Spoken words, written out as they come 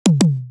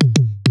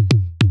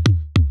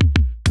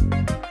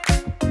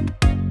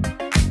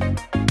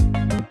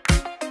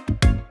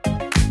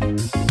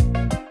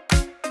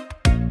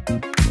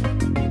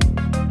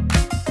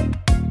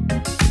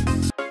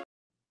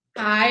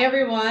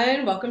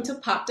welcome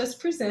to Popdust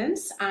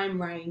Presents. I'm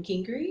Ryan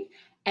Gingery,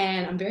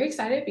 and I'm very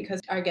excited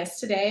because our guest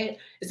today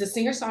is a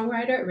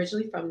singer-songwriter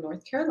originally from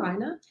North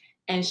Carolina,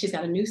 and she's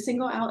got a new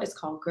single out. It's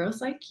called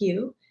Girls Like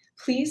You.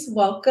 Please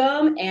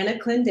welcome Anna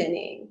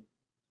Clendening.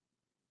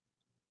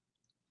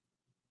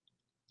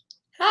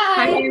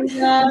 Hi. Hi,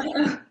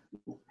 Anna.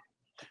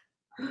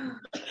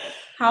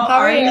 How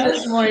are you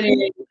this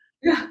morning?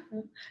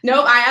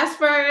 Nope, I asked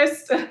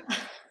first.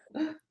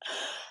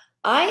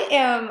 I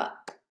am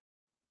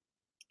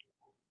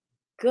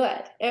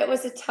good. It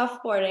was a tough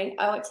morning.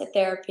 I went to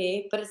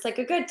therapy, but it's like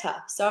a good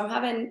tough. So I'm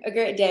having a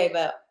great day,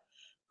 but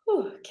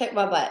kick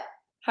my butt.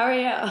 How are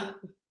you?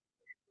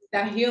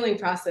 That healing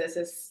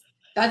process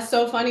that's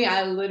so funny.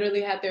 I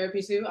literally had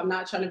therapy too. I'm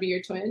not trying to be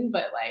your twin,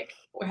 but like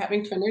we're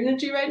having twin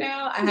energy right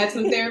now. I had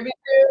some therapy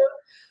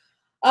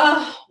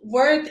too.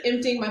 Worth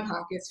emptying my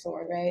pockets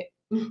for, right?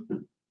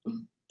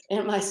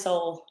 And my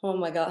soul. Oh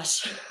my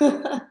gosh.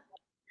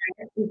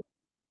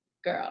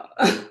 Girl.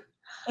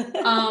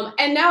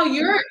 And now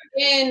you're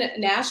in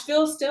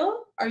Nashville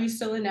still? Are you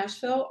still in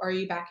Nashville or are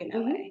you back in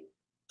LA?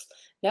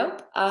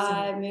 Nope.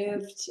 I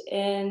moved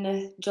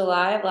in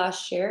July of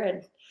last year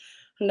and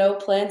no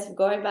plans of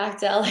going back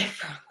to LA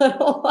for a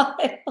little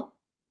while.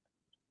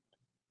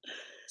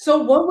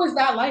 So what was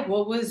that like?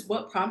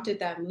 What prompted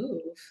that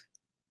move?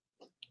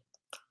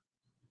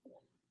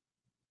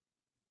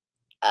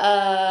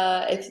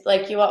 If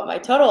like you want my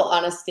total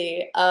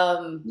honesty,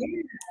 Yeah.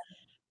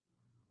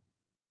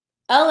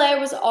 LA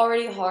was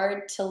already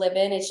hard to live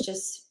in. It's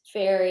just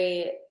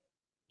very,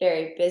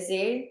 very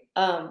busy,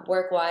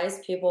 work-wise,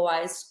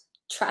 people-wise,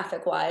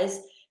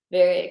 traffic-wise,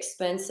 very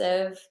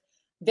expensive,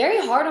 very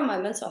hard on my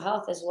mental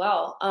health as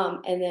well.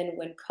 And then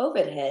when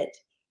COVID hit,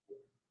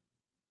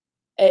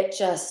 it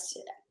just,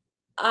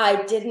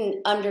 I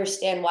didn't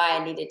understand why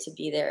I needed to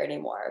be there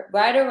anymore.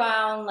 Right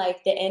around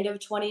like the end of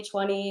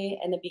 2020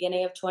 and the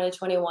beginning of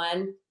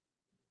 2021,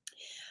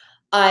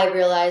 I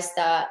realized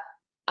that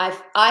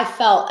I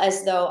felt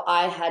as though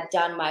I had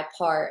done my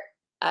part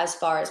as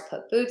far as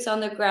put boots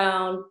on the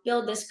ground,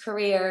 build this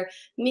career,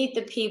 meet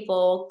the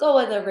people, go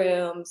in the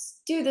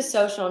rooms, do the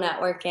social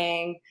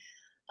networking.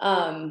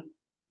 And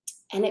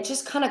it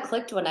just kind of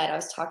clicked one night. I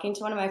was talking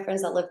to one of my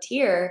friends that lived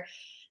here,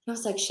 and I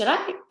was like, should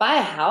I buy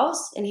a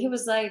house? And he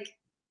was like,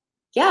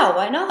 yeah,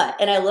 why not?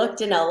 And I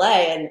looked in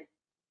LA and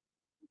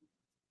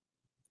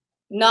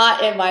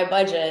not in my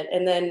budget.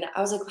 And then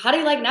I was like, how do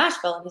you like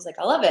Nashville? And he's like,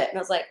 I love it. And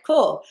I was like,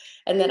 cool.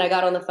 And then I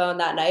got on the phone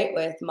that night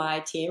with my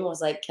team and was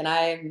like, can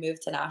I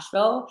move to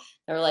Nashville?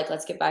 They were like,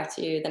 let's get back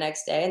to you the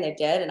next day. And they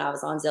did. And I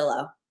was on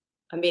Zillow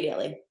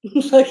immediately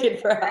looking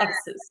for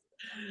houses.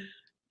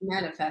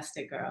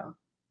 Manifested, girl.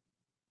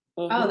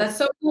 Oh, that's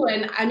so cool.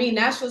 And I mean,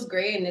 Nashville's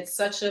great and it's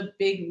such a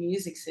big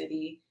music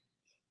city.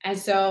 And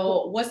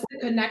so what's the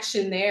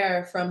connection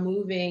there from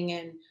moving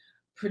and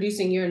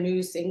producing your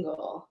new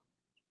single,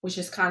 which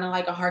is kind of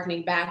like a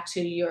harkening back to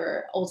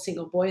your old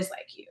single, Boys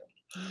Like You?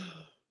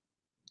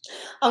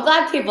 I'm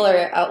glad people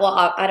are,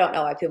 well, I don't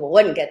know why people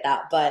wouldn't get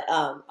that, but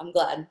I'm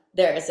glad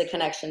there is a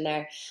connection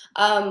there.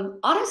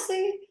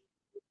 Honestly,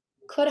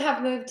 could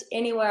have moved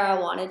anywhere I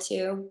wanted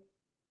to,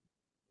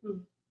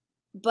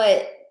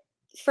 but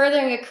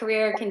furthering a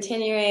career,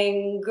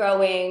 continuing,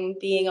 growing,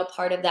 being a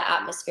part of the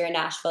atmosphere in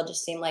Nashville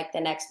just seemed like the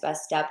next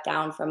best step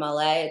down from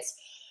LA. It's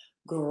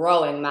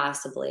growing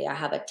massively. I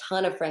have a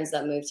ton of friends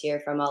that moved here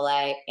from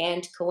LA.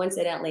 And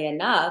coincidentally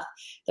enough,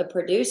 the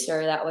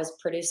producer that was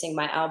producing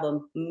my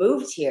album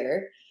moved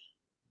here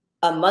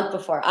a month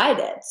before I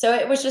did. So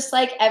it was just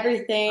like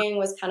everything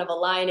was kind of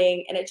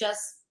aligning and it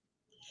just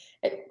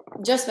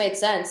made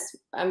sense.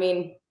 I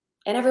mean,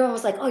 and everyone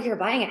was like, oh, you're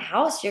buying a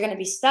house? You're going to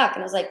be stuck.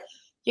 And I was like,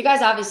 you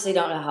guys obviously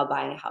don't know how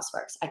buying a house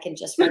works. I can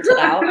just rent it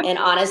out. And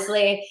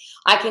honestly,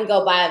 I can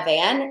go buy a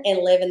van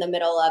and live in the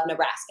middle of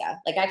Nebraska.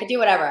 Like I could do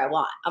whatever I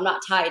want. I'm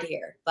not tied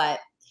here, but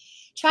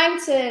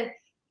trying to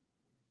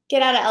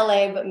get out of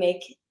LA, but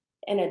make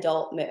an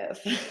adult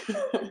move.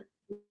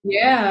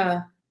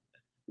 Yeah.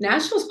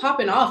 Nashville's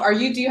popping off.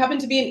 Do you happen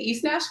to be in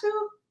East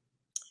Nashville?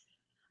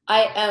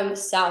 I am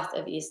south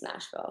of East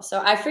Nashville.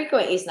 So I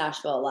frequent East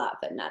Nashville a lot,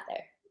 but not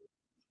there.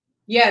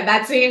 Yeah,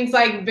 that seems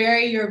like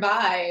very your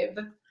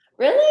vibe.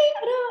 Really?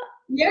 I don't.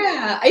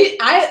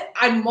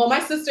 Yeah, well, my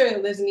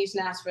sister lives in East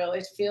Nashville.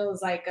 It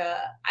feels like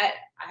I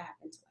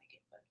happen to like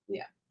it, but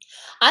yeah.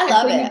 I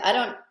love it. I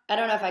don't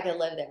know if I could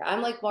live there.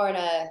 I'm like more in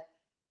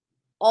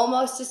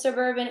almost a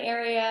suburban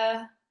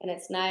area, and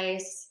it's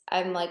nice.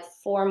 I'm like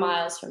 4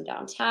 miles from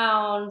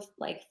downtown,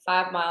 like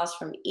 5 miles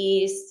from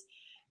east.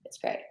 It's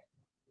great.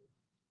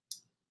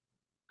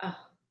 Oh,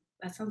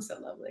 that sounds so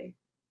lovely.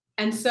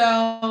 And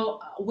so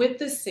with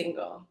the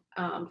single,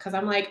 because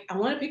I'm like, I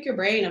want to pick your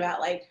brain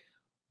about like,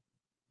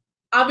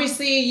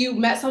 obviously you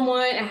met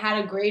someone and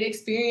had a great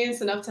experience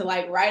enough to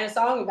like write a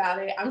song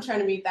about it. I'm trying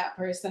to meet that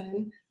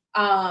person.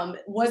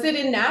 Was it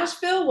in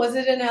Nashville? Was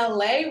it in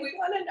LA? We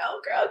want to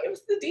know, girl. Give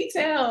us the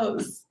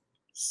details.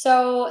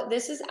 So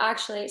this is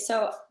actually,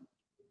 to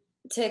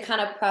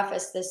kind of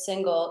preface this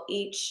single,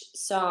 each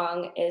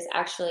song is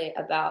actually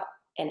about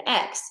an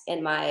ex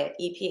in my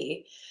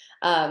EP.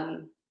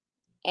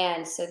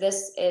 And so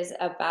this is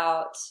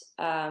about,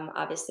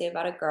 obviously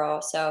about a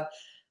girl. So,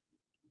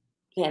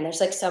 man,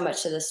 there's like so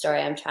much to the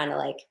story. I'm trying to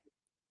like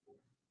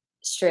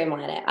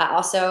streamline it. I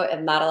also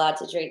am not allowed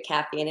to drink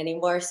caffeine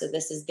anymore. So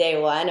this is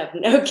day one of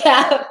no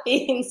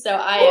caffeine. So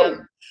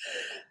I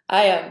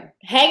am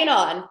hanging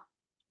on.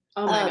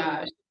 Oh my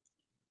gosh.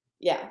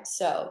 Yeah.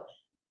 So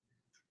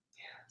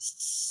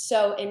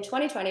in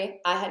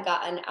 2020, I had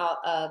gotten out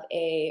of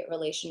a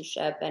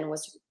relationship and it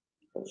was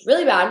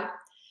really bad.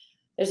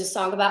 There's a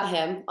song about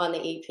him on the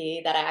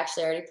EP that I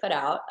actually already put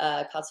out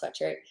called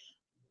Sweatshirt.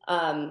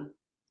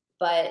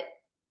 But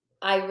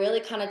I really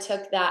kind of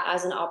took that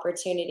as an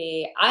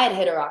opportunity. I had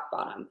hit a rock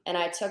bottom and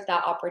I took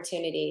that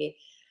opportunity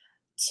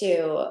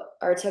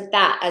took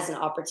that as an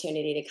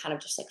opportunity to kind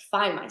of just like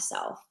find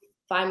myself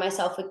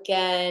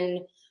again,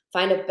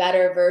 find a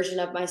better version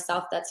of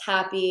myself that's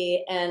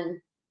happy.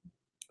 And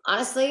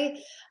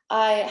honestly,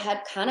 I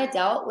had kind of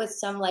dealt with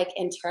some like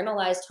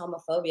internalized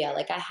homophobia.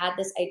 Like I had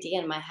this idea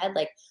in my head,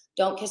 like,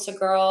 don't kiss a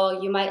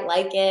girl, you might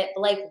like it.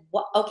 But like,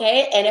 what?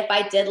 Okay. And if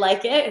I did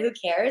like it, who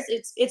cares?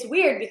 It's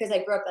weird because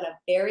I grew up in a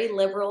very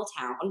liberal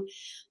town.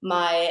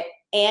 My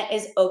aunt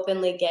is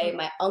openly gay.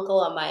 My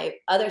uncle on my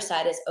other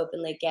side is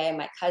openly gay.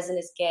 My cousin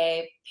is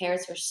gay.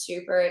 Parents were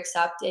super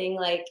accepting.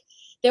 Like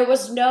it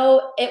was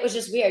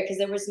just weird because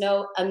there was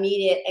no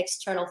immediate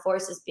external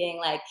forces being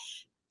like,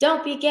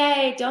 don't be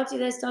gay, don't do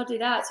this, don't do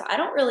that. So I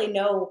don't really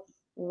know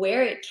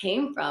where it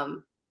came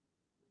from.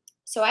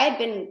 So I had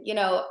been,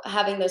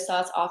 having those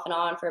thoughts off and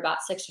on for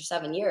about 6 or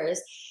 7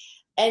 years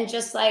and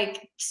just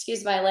like,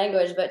 excuse my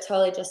language, but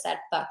totally just said,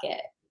 fuck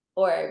it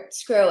or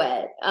screw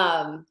it.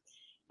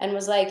 And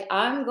was like,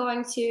 I'm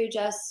going to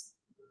just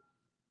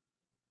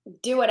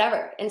do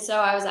whatever. And so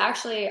I was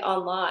actually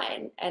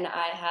online and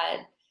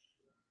I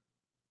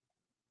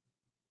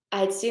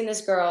had seen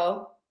this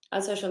girl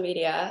on social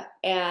media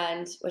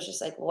and was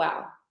just like,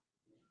 wow,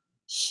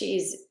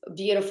 she's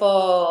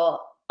beautiful,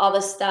 all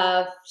this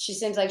stuff. She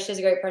seems like she has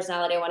a great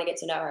personality. I want to get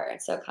to know her.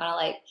 And so kind of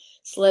like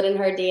slid in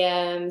her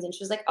DMs and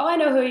she was like, oh, I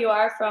know who you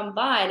are from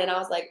Vine. And I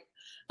was like,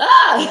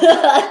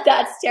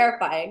 that's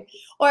terrifying.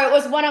 Or it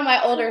was one of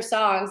my older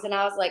songs. And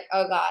I was like,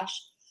 oh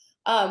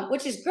gosh,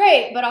 which is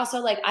great. But also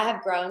like I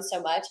have grown so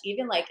much,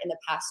 even like in the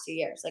past 2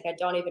 years. Like I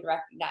don't even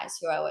recognize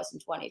who I was in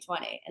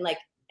 2020 and like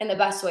in the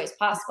best ways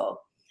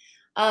possible.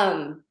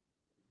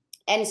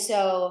 And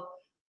so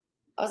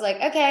I was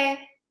like, okay,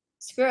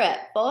 screw it,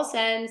 full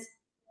sends.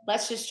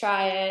 Let's just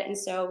try it. And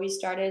so we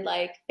started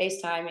like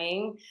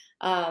FaceTiming.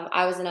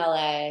 I was in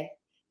LA.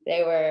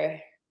 They were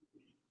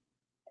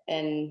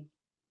in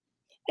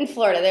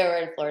Florida. They were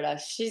in Florida.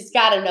 She's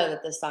got to know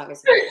that this song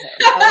is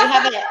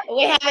about her.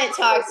 We haven't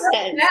talked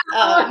since.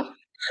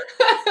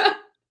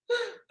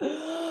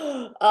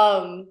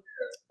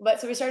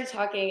 But so we started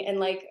talking, and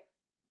like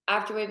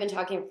after we've been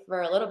talking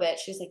for a little bit,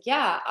 she's like,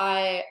 "Yeah,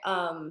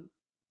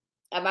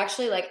 I'm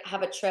actually like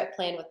have a trip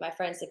planned with my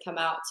friends to come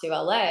out to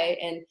LA,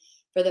 and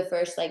for the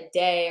first like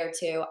day or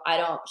two, I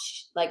don't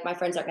like my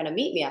friends aren't going to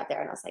meet me out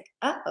there." And I was like,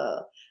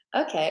 "Oh,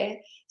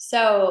 okay."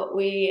 So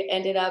we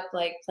ended up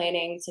like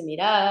planning to meet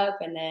up,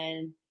 and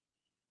then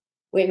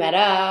we met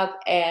up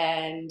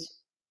and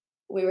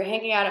we were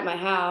hanging out at my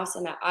house,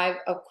 and I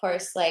of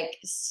course like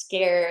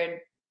scared.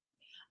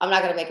 I'm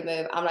not going to make a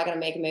move. I'm not going to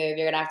make a move.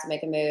 You're going to have to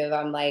make a move.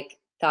 I'm like,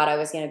 thought I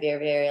was going to be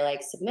very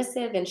like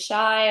submissive and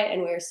shy.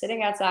 And we were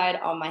sitting outside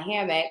on my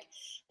hammock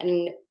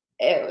and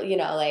it,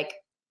 like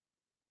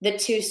the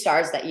 2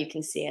 stars that you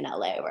can see in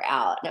LA were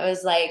out. And it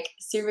was like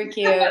super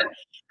cute.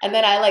 And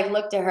then I like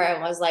looked at her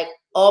and was like,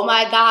 oh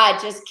my God,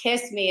 just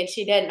kiss me. And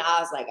she did. And I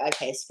was like,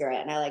 okay, screw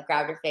it. And I like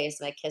grabbed her face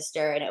and I kissed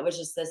her. And it was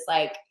just this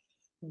like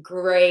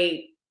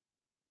great,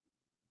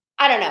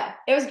 I don't know.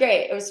 It was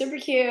great. It was super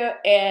cute.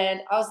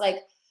 And I was like,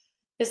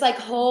 this like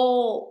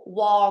whole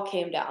wall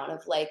came down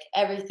of like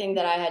everything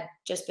that I had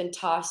just been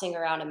tossing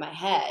around in my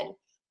head.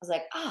 I was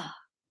like,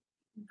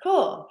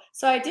 cool.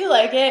 So I do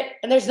like it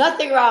and there's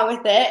nothing wrong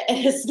with it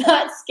and it's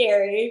not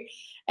scary.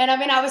 And I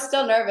mean, I was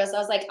still nervous. I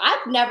was like,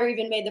 I've never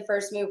even made the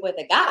first move with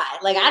a guy.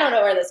 Like, I don't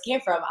know where this came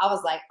from. I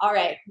was like, all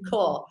right,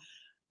 cool.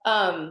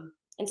 And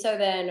so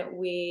then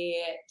we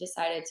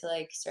decided to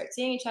like start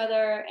seeing each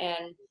other.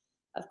 And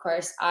of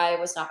course, I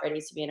was not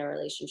ready to be in a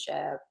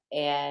relationship,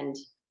 and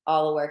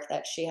all the work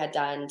that she had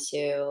done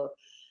to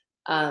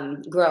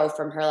grow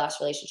from her last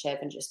relationship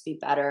and just be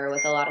better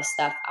with a lot of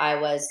stuff. I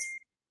was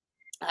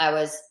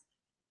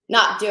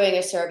not doing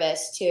a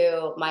service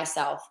to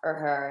myself or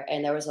her.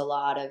 And there was a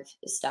lot of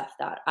stuff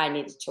that I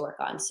needed to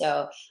work on.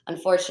 So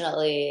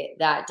unfortunately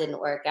that didn't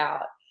work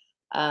out.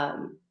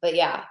 But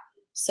yeah,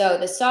 so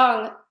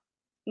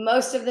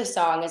most of the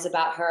song is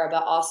about her,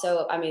 but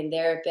also, I mean,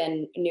 there have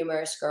been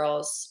numerous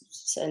girls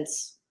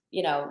since,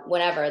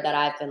 whenever that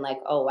I've been like,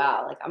 oh,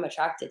 wow, like I'm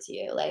attracted to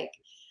you. Like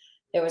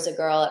there was a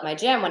girl at my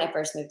gym when I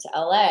first moved to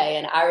LA.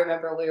 And I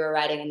remember we were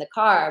riding in the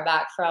car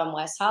back from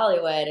West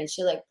Hollywood and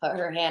she like put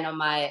her hand on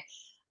my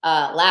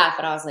lap.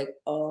 And I was like,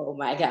 oh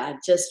my God,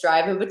 just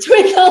driving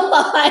between the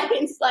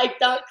lines. Like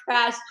don't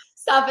crash,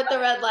 stop at the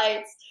red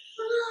lights.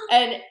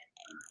 And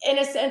in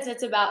a sense,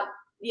 it's about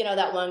you know,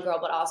 that one girl,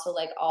 but also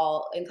like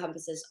all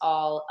encompasses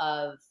all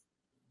of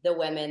the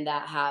women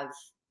that have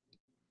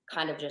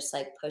kind of just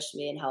like pushed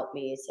me and helped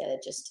me to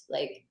just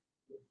like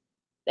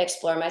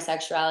explore my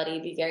sexuality,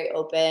 be very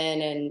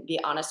open and be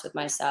honest with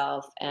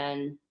myself,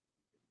 and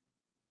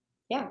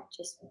yeah,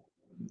 just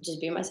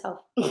be myself.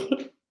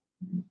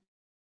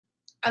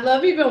 I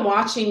love even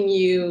watching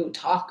you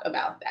talk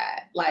about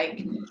that.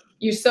 Like,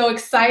 you're so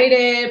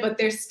excited, but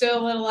there's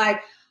still a little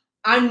like,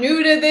 I'm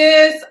new to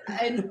this.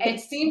 And it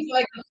seems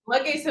like the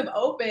floodgates have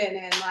opened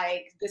and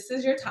like, this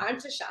is your time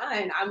to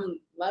shine. I'm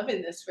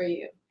loving this for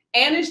you.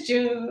 And it's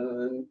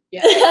June.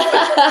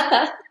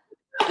 Yes.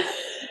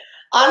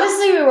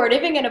 Honestly, we weren't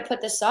even going to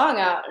put the song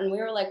out, and we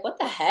were like, what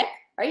the heck?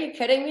 Are you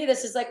kidding me?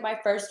 This is like my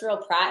first real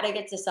Pratt I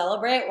get to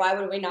celebrate. Why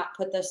would we not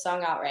put this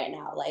song out right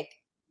now? Like,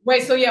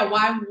 wait, so yeah,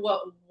 why,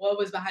 what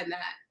was behind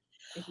that?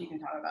 If you can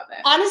talk about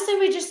that. Honestly,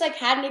 we just like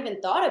hadn't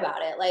even thought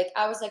about it. Like,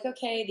 I was like,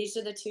 okay, these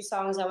are the 2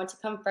 songs I want to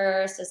come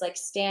first as like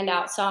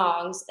standout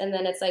songs. And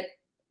then it's like,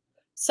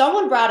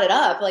 someone brought it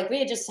up. Like,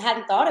 we just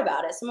hadn't thought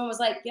about it. Someone was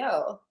like,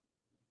 yo,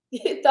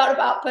 you thought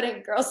about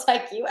putting Girls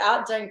Like You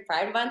out during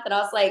Pride Month? And I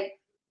was like,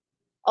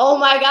 oh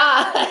my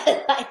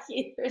God. Like,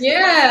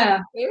 yeah.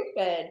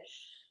 Stupid.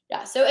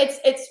 Yeah. So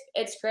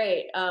it's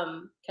great.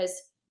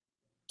 Cause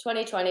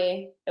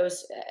 2020, it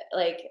was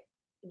like,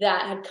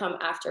 that had come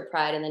after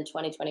Pride, and then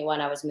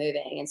 2021 I was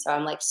moving, and so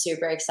I'm like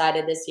super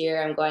excited this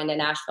year. I'm going to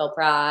Nashville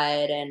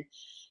Pride and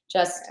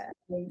just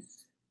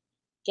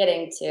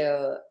getting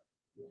to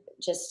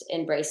just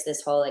embrace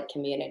this whole like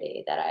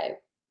community that I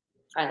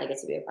finally get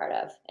to be a part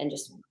of, and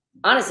just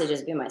honestly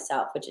just be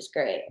myself, which is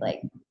great.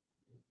 Like,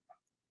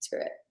 screw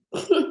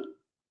it.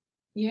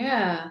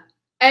 Yeah.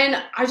 And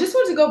I just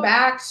want to go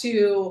back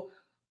to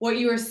what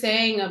you were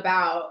saying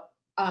about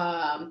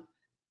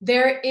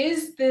there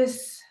is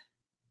this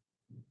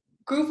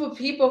group of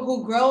people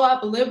who grow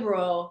up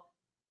liberal,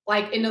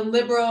 like in a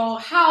liberal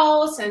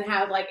house and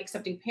have like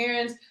accepting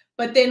parents,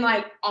 but then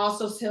like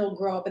also still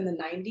grow up in the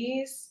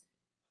 90s.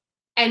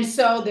 And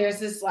so there's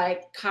this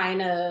like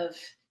kind of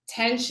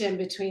tension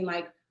between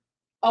like,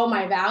 oh,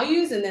 my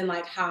values, and then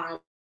like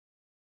how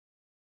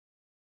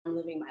I'm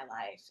living my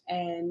life.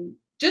 And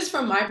just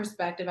from my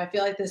perspective, I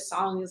feel like this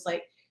song is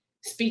like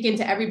speaking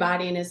to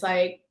everybody, and it's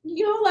like,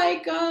 you know,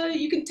 like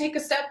you can take a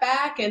step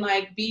back and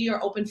like be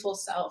your open full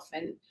self,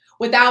 and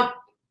without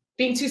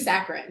being too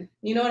saccharine.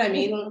 You know what I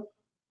mean? Mm-hmm.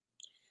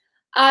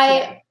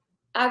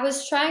 I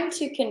was trying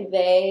to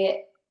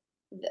convey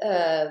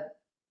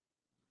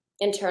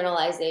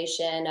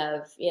internalization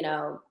of, you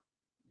know,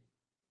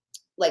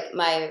 like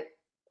my,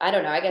 I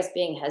don't know, I guess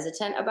being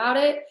hesitant about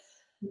it,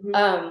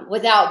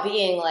 without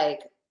being like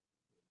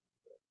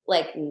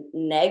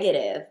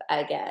negative,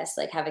 I guess,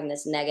 like having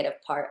this negative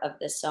part of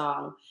this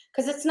song.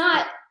 Cause it's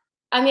not,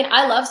 I mean,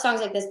 I love songs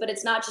like this, but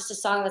it's not just a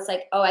song that's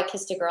like, oh, I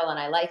kissed a girl and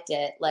I liked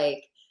it.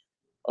 Like,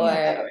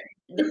 or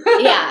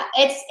yeah,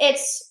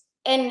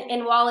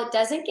 and while it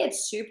doesn't get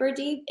super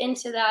deep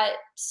into that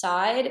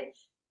side,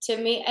 to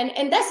me,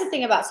 and that's the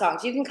thing about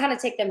songs, you can kind of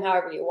take them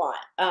however you want.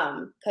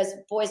 Because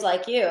Boys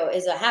Like You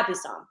is a happy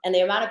song, and the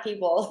amount of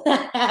people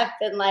that have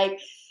been like,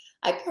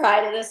 I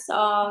cry to this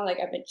song, like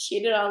I've been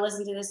cheated on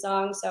listening to this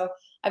song. So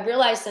I've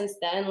realized since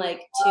then,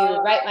 like,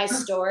 to write my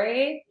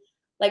story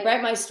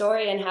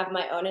and have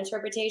my own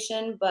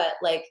interpretation, but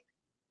like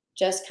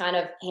just kind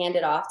of hand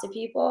it off to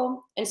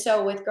people. And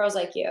so with Girls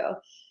Like You,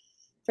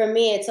 for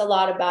me, it's a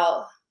lot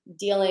about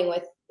dealing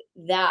with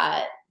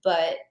that,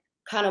 but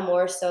kind of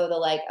more so the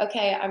like,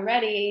 okay, I'm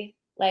ready.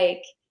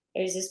 Like,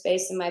 there's a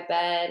space in my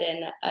bed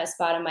and a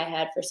spot in my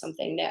head for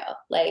something new.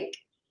 Like,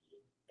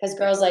 because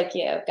Girls Like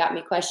You got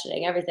me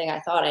questioning everything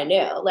I thought I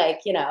knew. Like,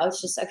 you know,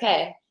 it's just,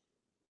 okay,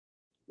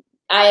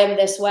 I am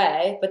this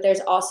way. But there's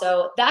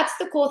also, that's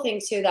the cool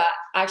thing too, that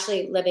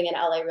actually living in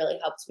LA really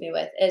helped me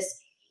with, is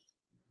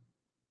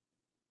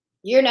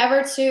you're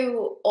never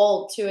too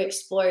old to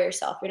explore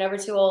yourself. You're never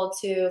too old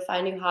to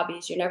find new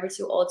hobbies. You're never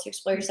too old to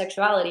explore your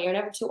sexuality. You're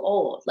never too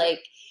old. Like,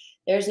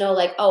 there's no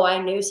like, oh, I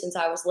knew since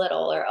I was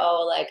little, or,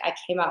 oh, like I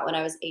came out when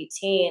I was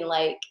 18.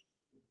 Like,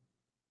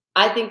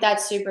 I think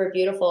that's super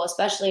beautiful,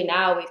 especially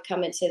now we've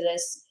come into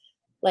this,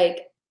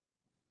 like,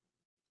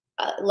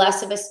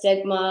 less of a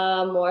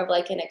stigma, more of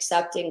like an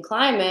accepting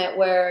climate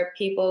where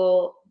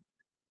people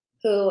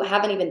who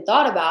haven't even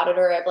thought about it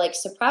or have like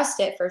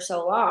suppressed it for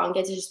so long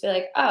get to just be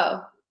like,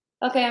 oh,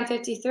 okay, I'm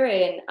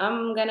 53 and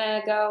I'm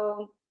gonna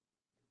go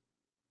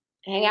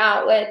hang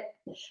out with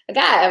a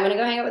guy. I'm gonna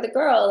go hang out with a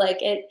girl.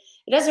 Like, it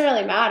doesn't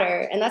really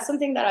matter. And that's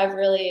something that I've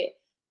really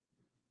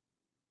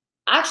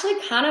actually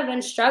kind of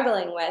been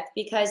struggling with,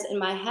 because in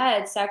my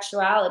head,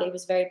 sexuality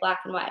was very black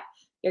and white.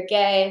 You're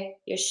gay,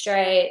 you're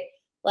straight,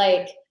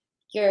 like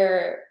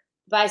you're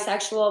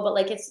bisexual, but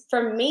like, it's,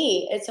 for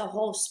me, it's a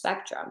whole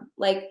spectrum.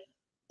 Like,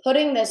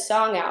 putting this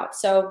song out.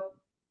 So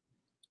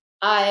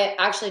I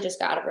actually just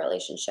got out of a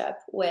relationship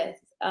with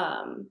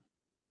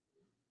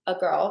a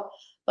girl,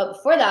 but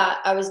before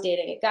that I was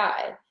dating a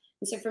guy.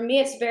 And so for me,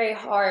 it's very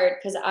hard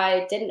because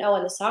I didn't know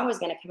when the song was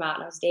going to come out,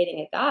 and I was dating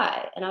a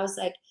guy, and I was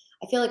like,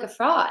 I feel like a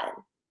fraud.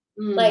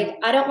 Like,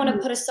 I don't want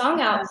to put a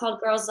song out called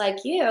Girls Like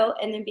You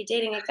and then be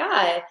dating a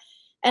guy.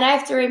 And I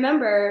have to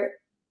remember,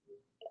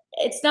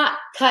 it's not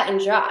cut and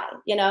dry,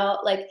 you know?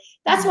 Like,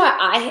 that's why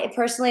I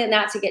personally,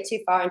 not to get too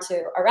far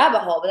into a rabbit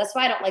hole, but that's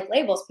why I don't like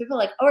labels. People are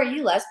like, oh, are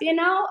you lesbian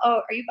now?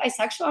 Oh, are you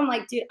bisexual? I'm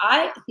like, dude,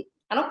 I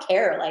don't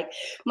care. Like,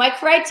 my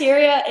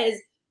criteria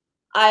is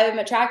I'm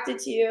attracted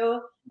to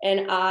you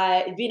and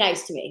be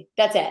nice to me.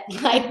 That's it.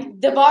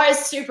 Like, the bar is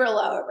super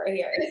low over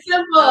here. It's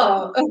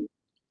simple.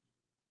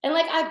 And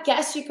like, I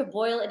guess you could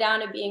boil it down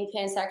to being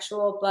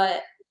pansexual,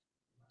 but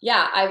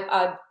yeah,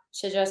 I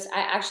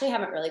actually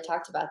haven't really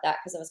talked about that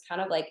because I was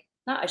kind of like,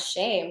 not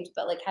ashamed,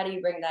 but like, how do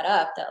you bring that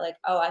up? That like,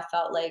 oh, I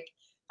felt like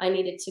I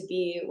needed to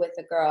be with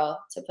a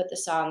girl to put the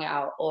song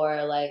out,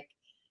 or like,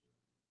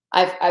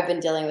 I've been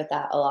dealing with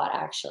that a lot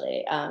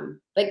actually.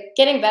 But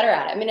getting better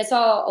at it. I mean, it's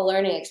all a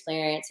learning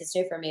experience. It's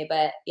new for me,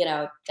 but you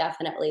know,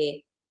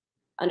 definitely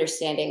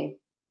understanding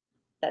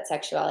that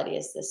sexuality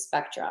is this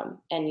spectrum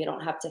and you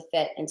don't have to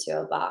fit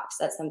into a box.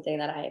 That's something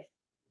that I've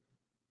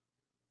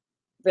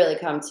really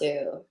come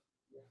to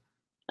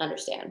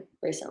understand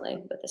recently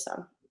with the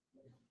song.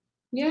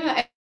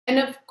 Yeah, and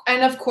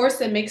of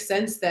course it makes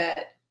sense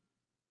that,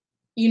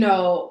 you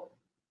know,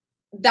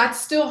 that's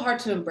still hard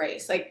to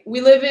embrace. Like,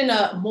 we live in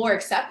a more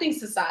accepting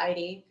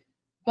society,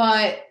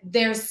 but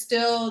there's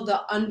still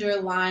the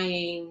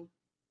underlying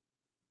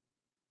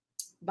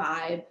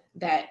vibe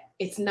that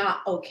it's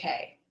not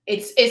okay.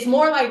 It's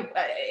more like,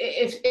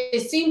 if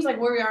it seems like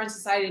where we are in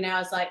society now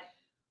is like,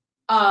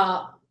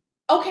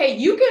 okay,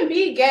 you can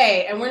be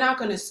gay and we're not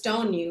going to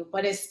stone you,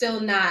 but it's still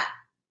not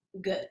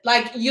good.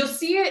 Like, you'll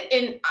see it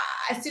in,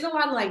 I see it a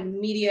lot in like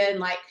media and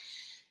like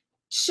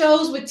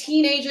shows with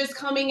teenagers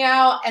coming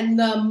out, and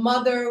the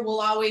mother will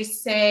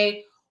always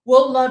say,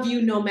 we'll love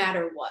you no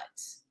matter what.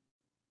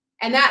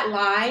 And that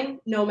line,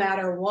 no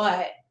matter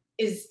what,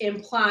 is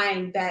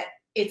implying that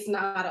it's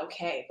not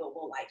okay, but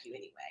we'll like you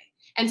anyway.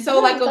 And so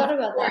I like, thought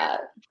about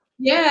that.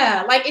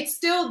 Yeah, like, it's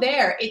still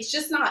there. It's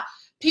just not,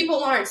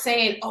 people aren't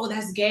saying, oh,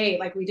 that's gay,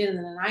 like we did in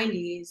the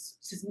 90s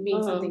to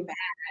mean something bad.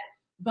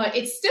 But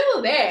it's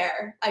still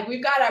there. Like,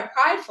 we've got our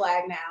pride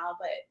flag now,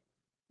 but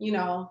you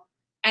know,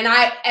 and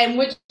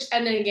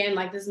then again,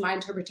 like, this is my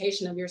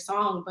interpretation of your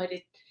song, but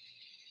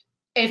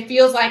it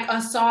feels like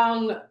a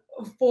song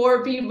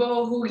for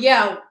people who,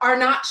 are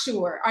not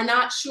sure,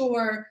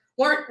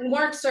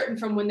 weren't certain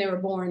from when they were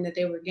born that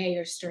they were gay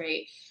or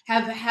straight,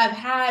 have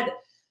had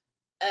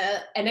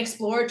an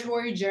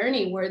exploratory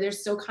journey where they're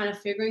still kind of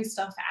figuring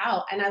stuff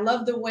out. And I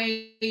love the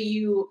way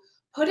you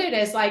put it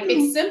as like,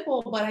 it's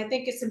simple, but I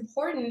think it's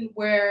important,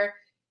 where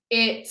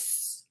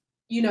it's,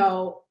 you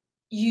know,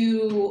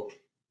 you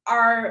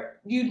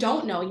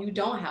don't know, you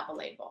don't have a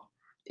label.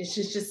 It's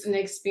just an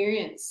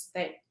experience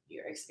that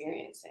you're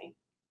experiencing.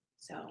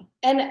 So,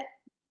 and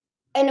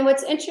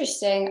what's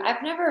interesting,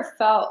 I've never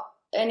felt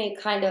any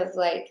kind of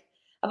like,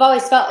 I've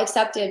always felt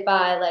accepted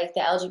by like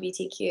the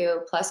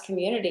LGBTQ plus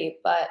community,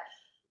 but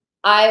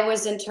I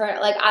was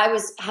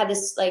had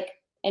this like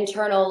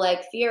internal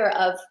like fear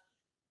of,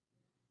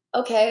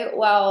 okay,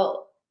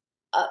 well,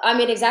 I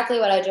mean, exactly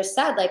what I just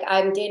said. Like,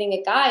 I'm dating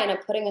a guy and I'm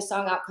putting a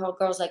song out called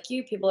Girls Like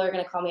You. People are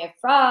going to call me a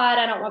fraud.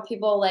 I don't want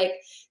people like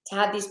to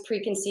have these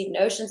preconceived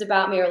notions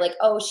about me, or like,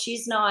 oh,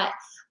 she's not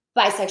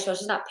bisexual.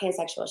 She's not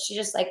pansexual. She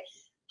just like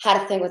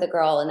had a thing with a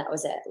girl and that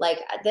was it. Like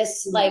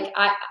this, like,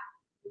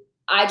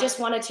 I just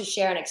wanted to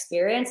share an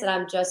experience, and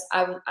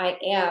I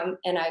am,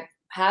 and I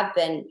have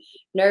been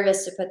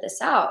nervous to put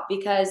this out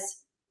because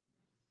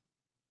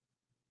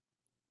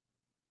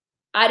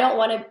I don't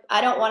want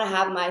to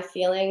have my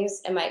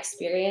feelings and my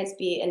experience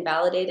be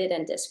invalidated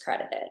and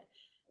discredited.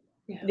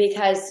 Yeah.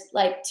 Because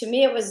like, to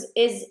me, it was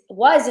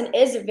and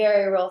is a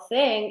very real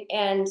thing.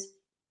 And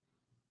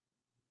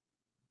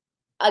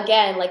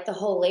again, like the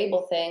whole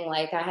label thing,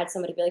 like I had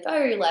somebody be like, oh,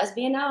 are you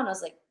lesbian now? And I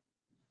was like,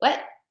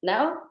 what?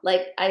 No,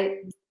 like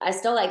I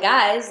still like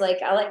guys,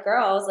 like I like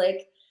girls,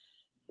 like,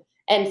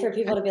 and for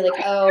people to be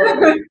like,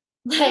 oh,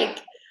 like,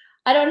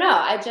 I don't know.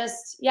 I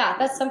just,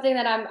 that's something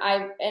that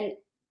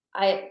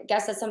I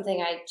guess that's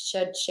something I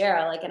should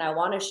share, like, and I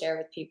want to share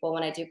with people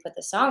when I do put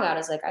the song out,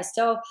 is like, I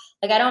still,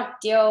 like, I don't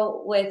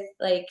deal with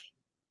like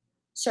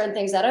certain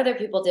things that other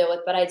people deal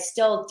with, but I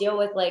still deal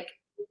with like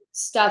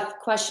stuff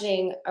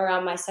questioning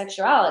around my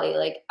sexuality.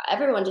 Like,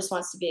 everyone just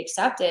wants to be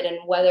accepted, and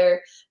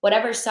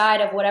whatever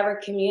side of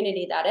whatever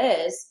community that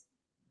is.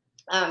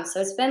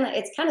 So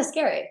it's kind of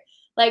scary,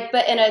 like,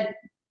 but in a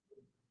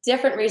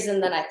different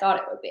reason than I thought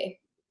it would be.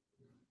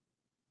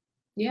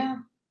 Yeah,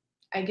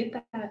 I get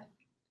that.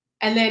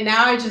 And then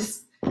now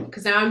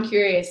because now I'm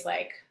curious,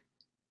 like,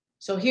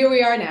 so here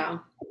we are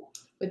now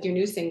with your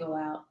new single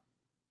out,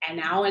 and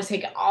now I want to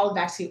take it all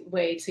back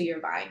way to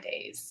your Vine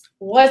days.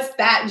 What's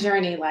that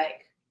journey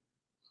like?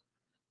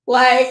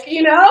 Like,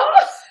 you know?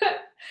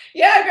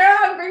 Yeah, girl,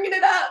 I'm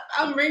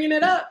bringing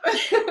it up.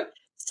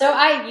 So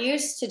I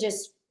used to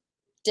just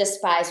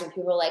despise when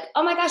people were like,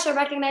 oh my gosh, I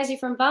recognize you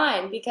from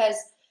Vine, because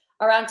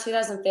around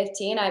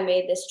 2015, I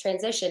made this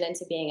transition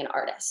into being an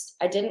artist.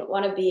 I didn't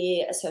want to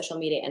be a social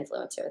media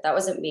influencer. That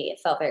wasn't me. It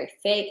felt very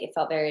fake. It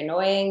felt very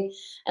annoying.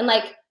 And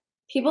like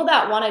people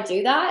that want to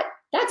do that,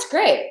 that's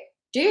great.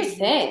 Do your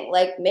thing.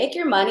 Like make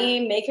your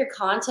money, make your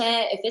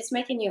content. If it's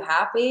making you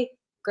happy,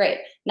 great.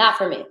 Not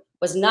for me.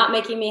 Was not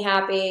making me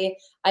happy.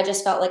 I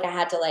just felt like I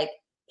had to like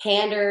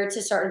pander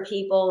to certain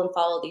people and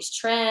follow these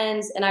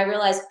trends. And I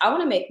realized I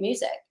want to make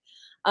music.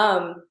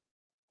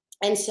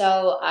 And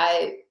so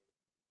I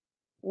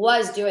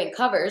was doing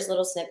covers,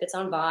 little snippets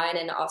on Vine,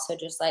 and also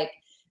just like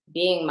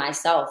being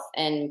myself,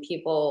 and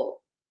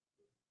people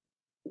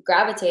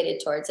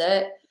gravitated towards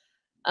it.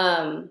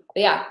 But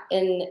yeah,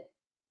 and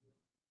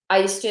I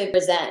used to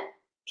resent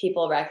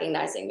people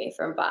recognizing me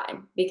from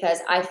Vine because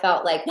I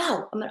felt like,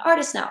 no, I'm an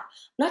artist now. I'm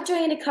not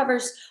doing any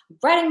covers, I'm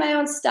writing my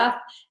own stuff.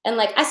 And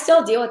like, I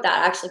still deal with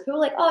that actually. People are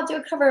like, oh, I'll do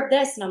a cover of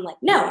this. And I'm like,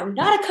 no, I'm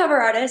not a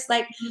cover artist.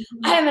 Like,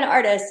 I am an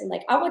artist. And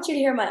like, I want you to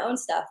hear my own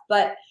stuff.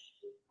 But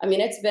I mean,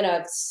 it's been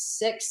a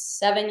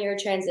 6-7 year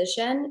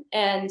transition.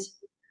 And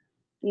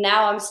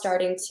now I'm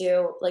starting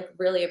to like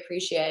really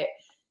appreciate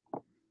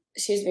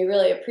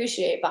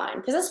Vine,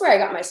 because that's where I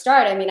got my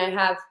start. I mean, I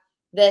have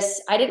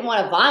this, I didn't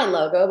want a Vine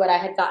logo, but I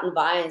had gotten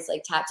Vines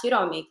like tattooed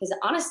on me because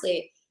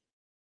honestly,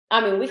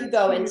 I mean, we could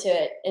go into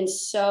it in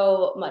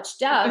so much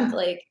depth.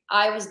 Like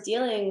I was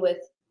dealing with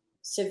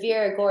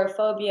severe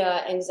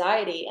agoraphobia,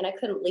 anxiety, and I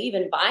couldn't leave.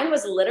 And Vine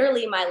was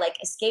literally my like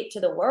escape to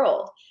the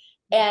world,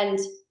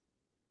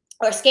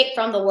 or escape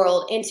from the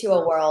world into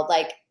a world.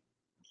 Like,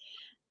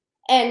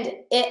 and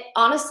it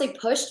honestly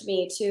pushed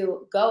me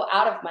to go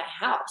out of my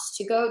house,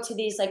 to go to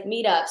these like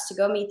meetups, to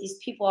go meet these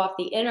people off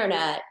the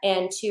internet,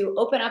 and to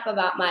open up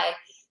about my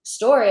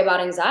story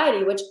about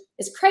anxiety, which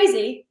is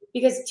crazy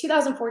because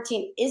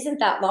 2014 isn't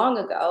that long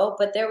ago,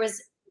 but there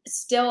was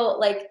still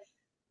like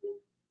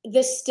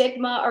the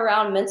stigma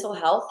around mental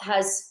health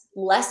has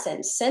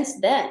lessened since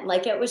then.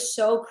 Like it was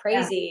so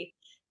crazy,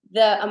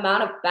 the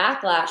amount of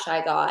backlash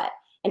I got.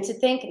 And to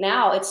think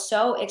now it's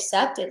so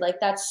accepted, like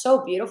that's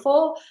so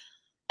beautiful.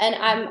 And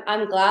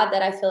I'm glad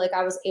that I feel like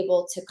I was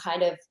able to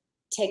kind of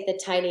take the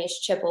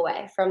tiniest chip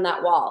away from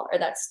that wall or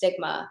that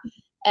stigma.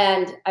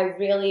 And I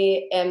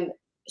really am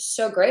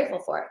so grateful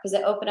for it because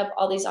it opened up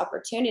all these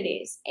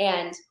opportunities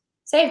and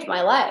saved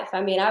my life.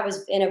 I mean, I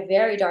was in a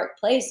very dark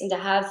place, and to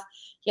have,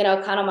 you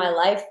know, kind of my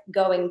life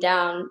going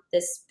down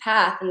this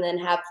path and then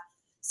have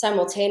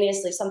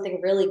simultaneously something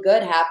really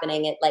good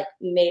happening, it like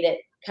made it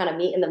kind of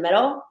meet in the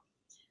middle.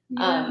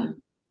 Yeah.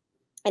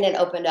 And it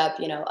opened up,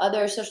 you know,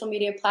 other social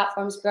media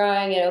platforms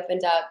growing. It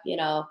opened up, you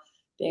know,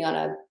 being on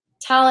a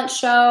talent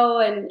show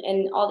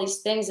and all these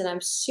things. And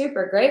I'm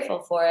super grateful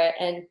for it.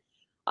 And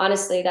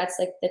honestly, that's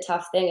like the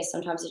tough thing is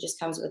sometimes it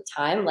just comes with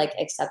time, like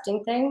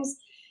accepting things.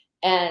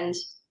 And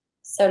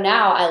so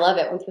now I love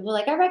it when people are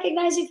like, I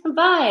recognize you from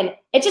Vine.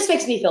 It just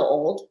makes me feel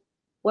old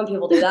when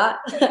people do that.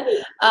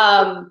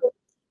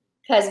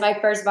 Because my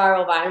first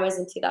viral Vine was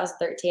in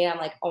 2013. I'm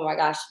like, oh my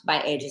gosh,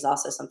 my age is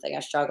also something I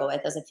struggle with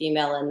as a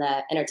female in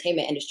the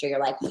entertainment industry. You're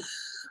like, I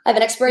have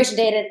an expiration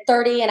date at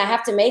 30 and I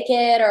have to make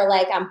it, or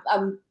like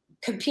I'm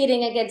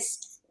competing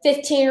against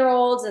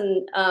 15-year-olds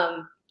and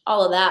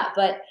all of that.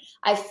 But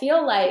I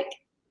feel like,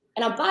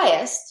 and I'm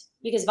biased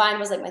because Vine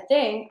was like my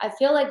thing. I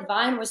feel like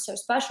Vine was so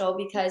special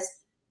because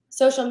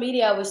social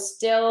media was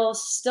still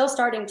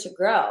starting to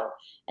grow.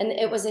 And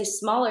it was a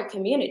smaller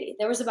community.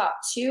 There was about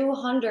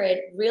 200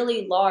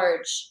 really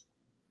large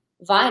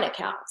Vine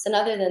accounts. And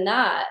other than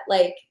that,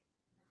 like,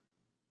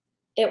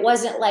 it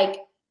wasn't like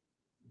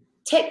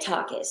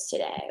TikTok is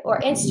today or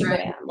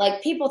Instagram. Right.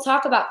 Like, people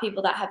talk about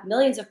people that have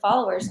millions of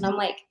followers. And I'm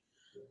like,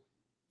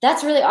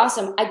 that's really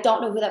awesome. I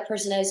don't know who that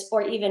person is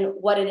or even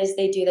what it is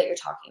they do that you're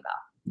talking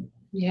about.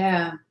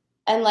 Yeah.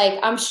 And like,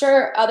 I'm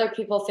sure other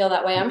people feel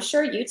that way. I'm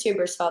sure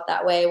YouTubers felt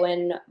that way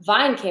when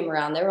Vine came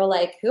around. They were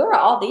like, who are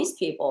all these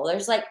people?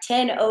 There's like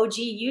 10 OG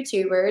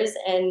YouTubers.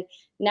 And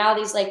now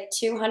these like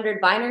 200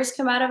 Viners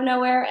come out of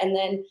nowhere. And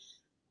then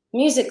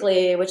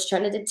Musically, which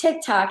turned into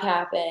TikTok,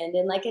 happened.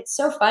 And like, it's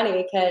so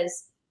funny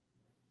because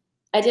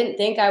I didn't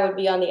think I would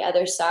be on the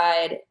other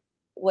side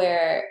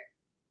where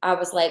I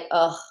was like,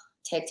 oh,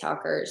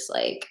 TikTokers,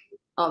 like,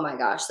 oh my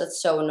gosh,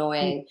 that's so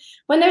annoying.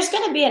 When there's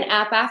going to be an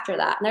app after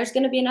that, and there's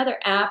going to be another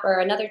app or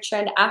another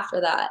trend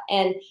after that.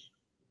 And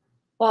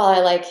while I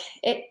like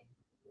it,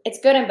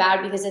 it's good and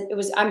bad because it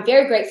was, I'm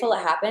very grateful it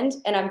happened.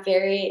 And I'm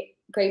very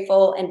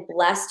grateful and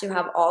blessed to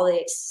have all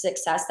the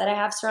success that I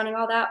have surrounding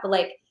all that. But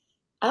like,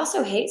 I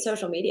also hate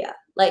social media.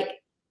 Like,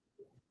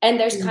 and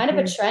there's kind of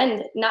a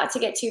trend, not to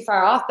get too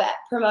far off, but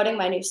promoting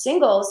my new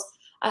singles,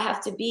 I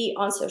have to be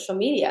on social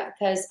media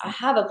because I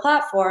have a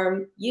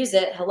platform, use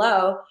it,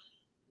 hello.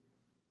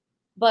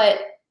 But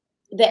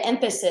the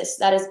emphasis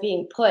that is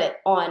being put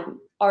on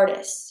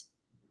artists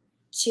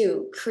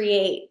to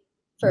create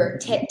for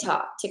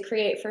TikTok, to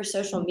create for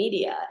social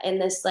media in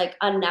this like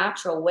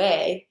unnatural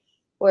way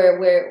where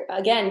we're,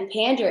 again,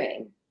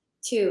 pandering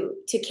to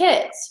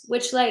kids,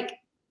 which like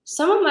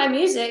some of my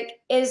music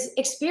is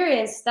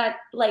experience that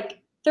like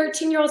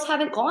 13-year-olds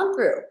haven't gone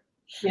through.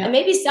 Yeah. And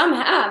maybe some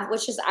have,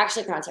 which is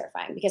actually kind of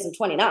terrifying because I'm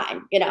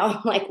 29, you know,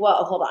 I'm like,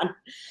 whoa, hold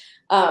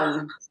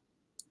on.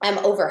 I'm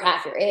over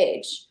half your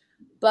age,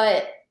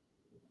 but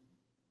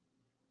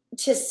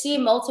to see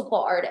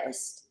multiple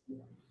artists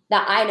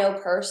that I know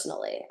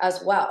personally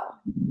as well,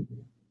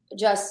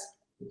 just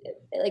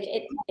like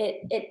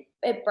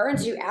it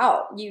burns you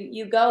out.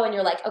 You go and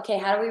you're like, okay,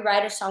 how do we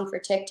write a song for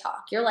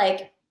TikTok? You're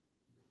like,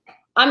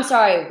 I'm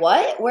sorry,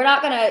 what? We're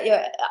not gonna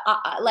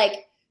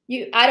like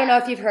you. I don't know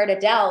if you've heard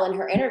Adele in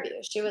her interview.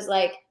 She was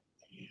like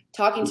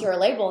talking to her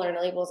label, and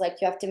her label was like,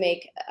 you have to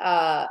make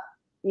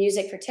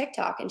music for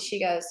TikTok, and she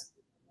goes,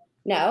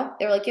 no.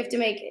 They were like, you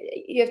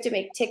have to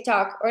make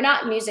TikTok, or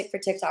not music for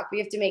TikTok, but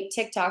you have to make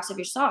TikToks of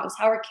your songs.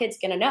 How are kids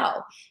gonna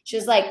know? She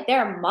was like,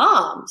 they're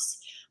moms.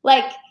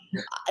 Like,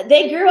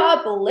 they grew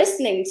up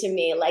listening to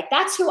me. Like,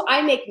 that's who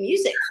I make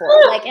music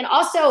for. Like, and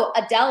also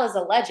Adele is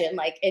a legend.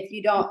 Like, if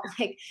you don't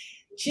like,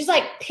 she's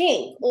like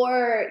Pink,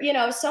 or, you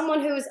know,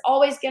 someone who is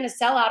always going to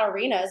sell out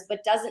arenas,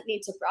 but doesn't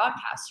need to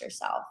broadcast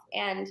herself.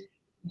 And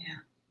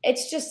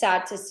it's just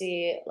sad to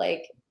see,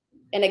 like,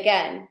 and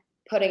again,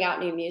 putting out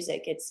new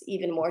music, it's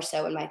even more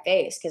so in my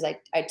face because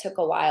I took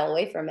a while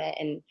away from it,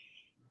 and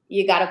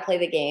you got to play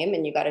the game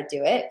and you got to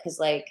do it. Cause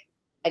like,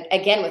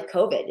 again, with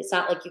COVID, it's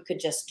not like you could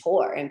just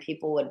tour and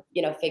people would,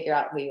 you know, figure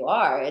out who you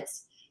are.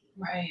 It's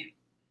right.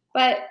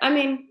 But I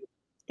mean,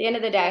 at the end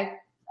of the day,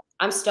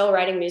 I'm still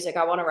writing music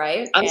I want to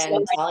write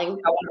and telling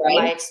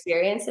my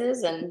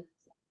experiences. And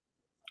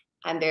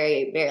I'm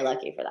very, very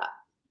lucky for that.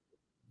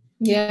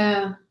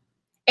 Yeah.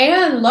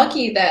 And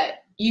lucky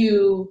that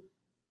you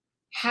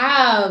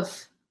have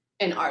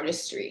an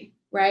artistry,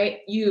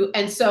 right?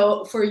 And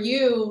so for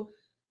you,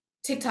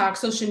 TikTok,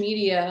 social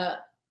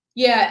media,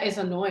 yeah, it's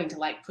annoying to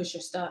like push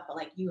your stuff, but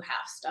like you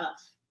have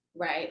stuff,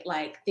 right?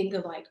 Like think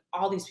of like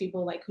all these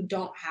people like who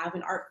don't have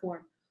an art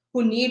form,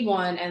 who need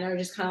one, and are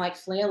just kind of like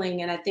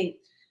flailing. And I think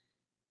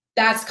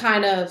that's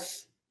kind of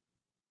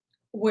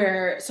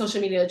where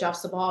social media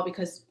drops the ball,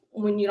 because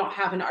when you don't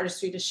have an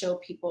artistry to show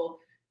people,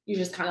 you're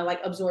just kind of like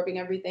absorbing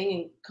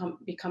everything and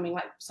becoming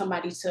like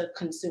somebody to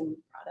consume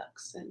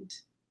products and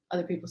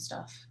other people's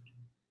stuff.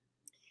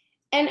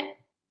 And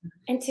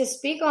to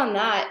speak on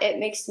that, it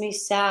makes me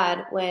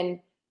sad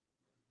when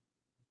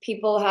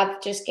people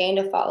have just gained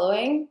a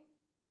following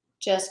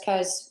just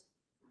because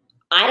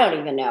I don't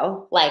even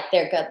know, like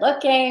they're good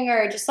looking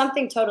or just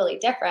something totally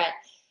different.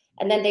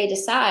 And then they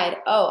decide,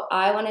 oh,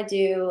 I want to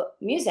do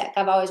music.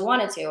 I've always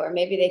wanted to, or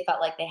maybe they felt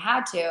like they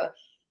had to.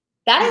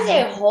 That is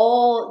a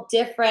whole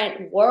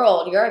different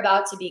world you're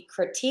about to be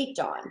critiqued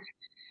on.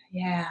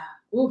 Yeah.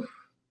 Oof.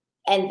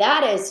 And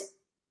that is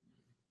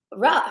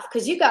rough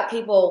because you got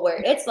people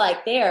where it's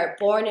like they are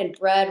born and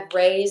bred,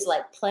 raised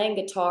like playing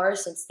guitar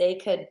since they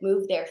could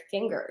move their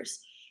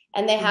fingers.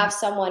 And they have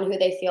someone who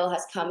they feel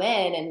has come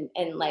in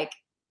and like,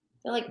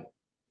 they're like,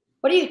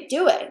 what are you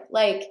doing?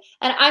 Like,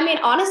 and I mean,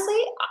 honestly,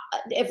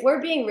 if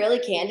we're being really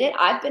candid,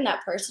 I've been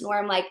that person where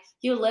I'm like,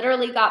 you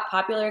literally got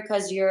popular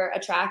because you're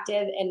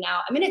attractive. And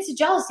now, I mean, it's a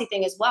jealousy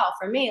thing as well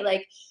for me.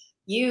 Like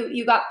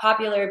you got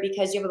popular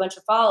because you have a bunch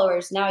of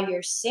followers. Now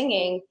you're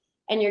singing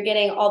and you're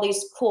getting all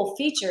these cool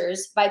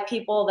features by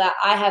people that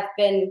I have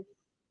been,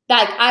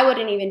 like, I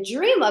wouldn't even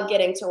dream of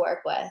getting to work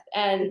with.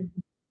 And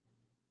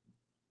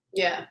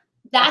yeah,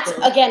 that's,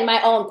 again,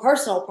 my own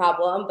personal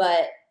problem,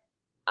 but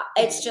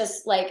it's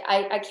just like,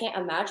 I can't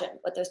imagine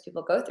what those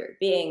people go through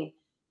being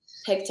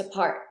picked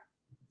apart,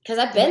 because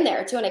I've been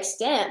there to an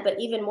extent, but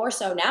even more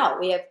so now.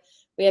 We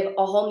have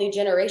a whole new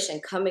generation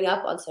coming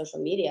up on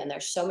social media, and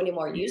there's so many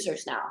more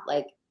users now.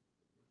 Like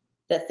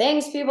the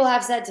things people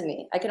have said to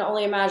me, I can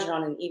only imagine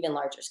on an even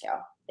larger scale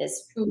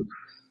is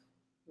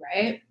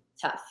right.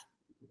 Tough.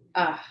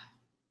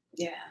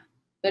 Yeah,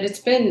 but it's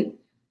been,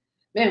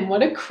 man,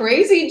 what a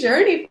crazy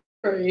journey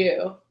for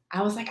you.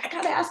 I was like, I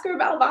gotta ask her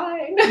about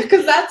Vine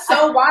because that's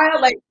so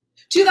wild. Like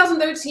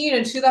 2013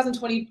 and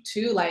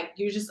 2022, like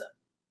you just,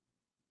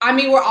 I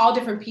mean, we're all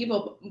different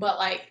people, but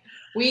like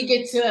we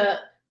get to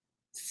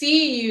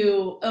see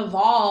you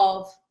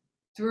evolve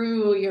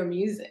through your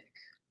music,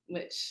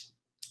 which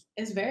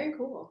is very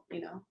cool,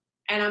 you know.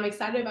 And I'm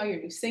excited about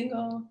your new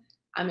single.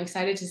 I'm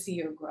excited to see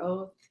your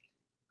growth.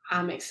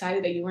 I'm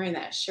excited that you're wearing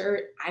that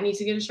shirt. I need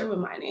to get a shirt with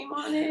my name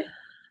on it.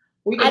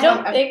 I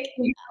don't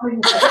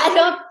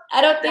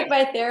think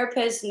my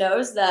therapist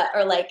knows that,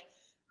 or like,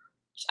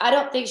 I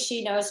don't think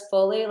she knows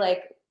fully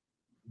like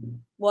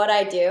what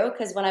I do.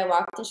 Cause when I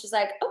walked in, she's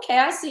like, okay,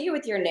 I see you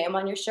with your name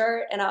on your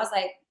shirt. And I was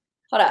like,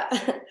 hold up.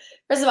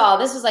 First of all,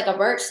 this was like a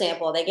merch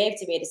sample they gave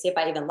to me to see if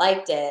I even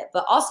liked it.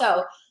 But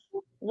also,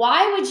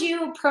 why would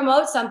you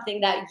promote something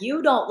that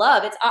you don't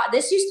love? It's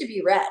this used to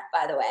be red,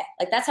 by the way.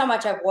 Like that's how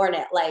much I've worn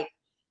it. Like,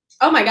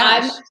 oh my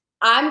gosh.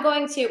 I'm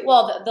going to,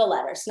 well, the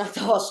letters, not the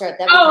whole shirt.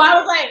 I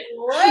was like,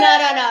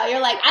 what? No. You're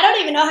like, I don't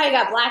even know how you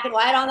got black and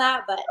white on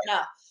that, but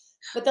no.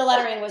 But the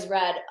lettering was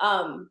red.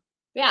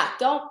 Yeah,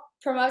 don't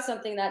promote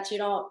something that you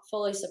don't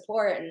fully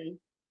support. And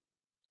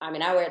I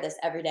mean, I wear this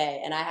every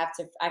day, and I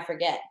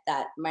forget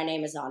that my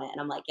name is on it,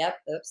 and I'm like, yep,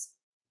 oops.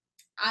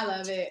 I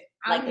love it.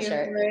 Like the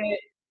shirt. For it.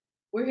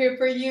 We're here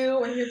for you.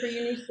 We're here for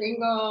your new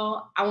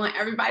single. I want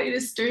everybody to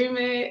stream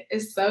it.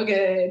 It's so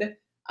good.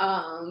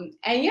 And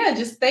yeah,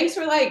 just thanks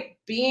for like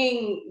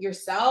being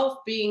yourself,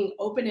 being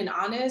open and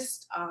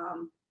honest.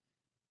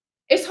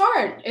 It's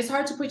hard. It's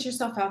hard to put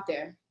yourself out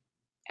there.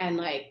 And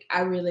like,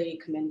 I really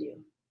commend you.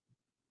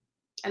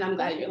 And I'm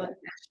glad you're like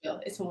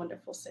Nashville. It's a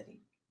wonderful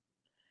city.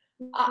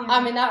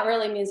 I mean, that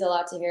really means a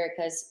lot to hear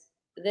because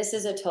this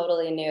is a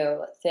totally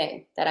new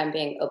thing that I'm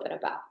being open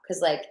about.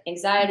 Because like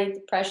anxiety,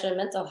 depression,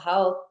 mental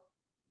health,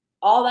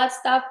 all that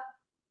stuff,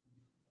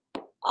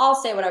 I'll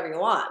say whatever you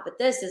want. But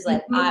this is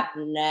like, I've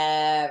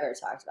never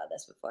talked about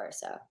this before.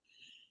 So,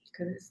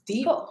 because it's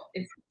deep. Cool.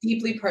 It's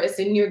deeply it's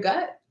in your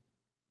gut.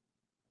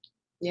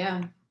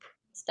 Yeah.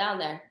 It's down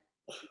there.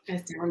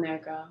 It's down there,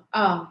 girl.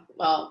 Oh,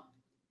 well,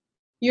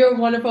 you're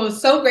wonderful.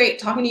 It's so great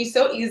talking to you.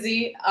 So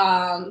easy.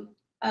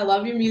 I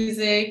love your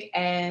music.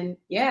 And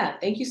yeah,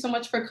 thank you so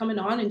much for coming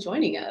on and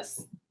joining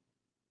us.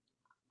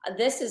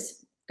 This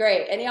is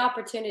great. Any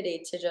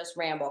opportunity to just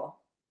ramble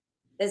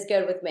is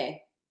good with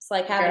me. It's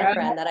like having a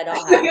friend that I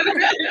don't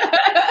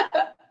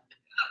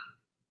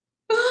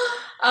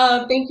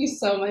have. Thank you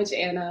so much,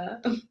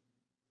 Anna.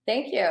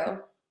 Thank you.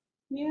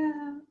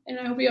 Yeah. And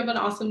I hope you have an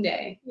awesome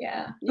day.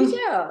 Yeah. You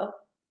too.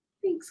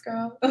 Thanks,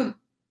 girl. All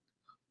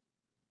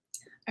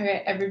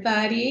right,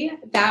 everybody.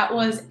 That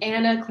was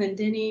Anna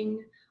Clendening.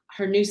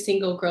 Her new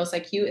single, Girls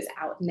Like You, is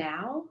out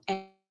now.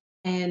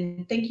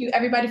 And thank you,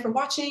 everybody, for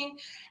watching.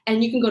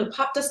 And you can go to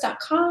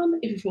popdust.com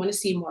if you want to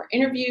see more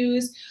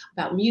interviews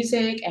about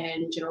music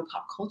and general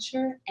pop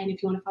culture. And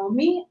if you want to follow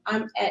me,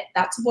 I'm at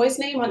That's a Boy's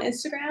Name on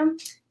Instagram.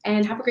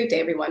 And have a great day,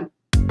 everyone.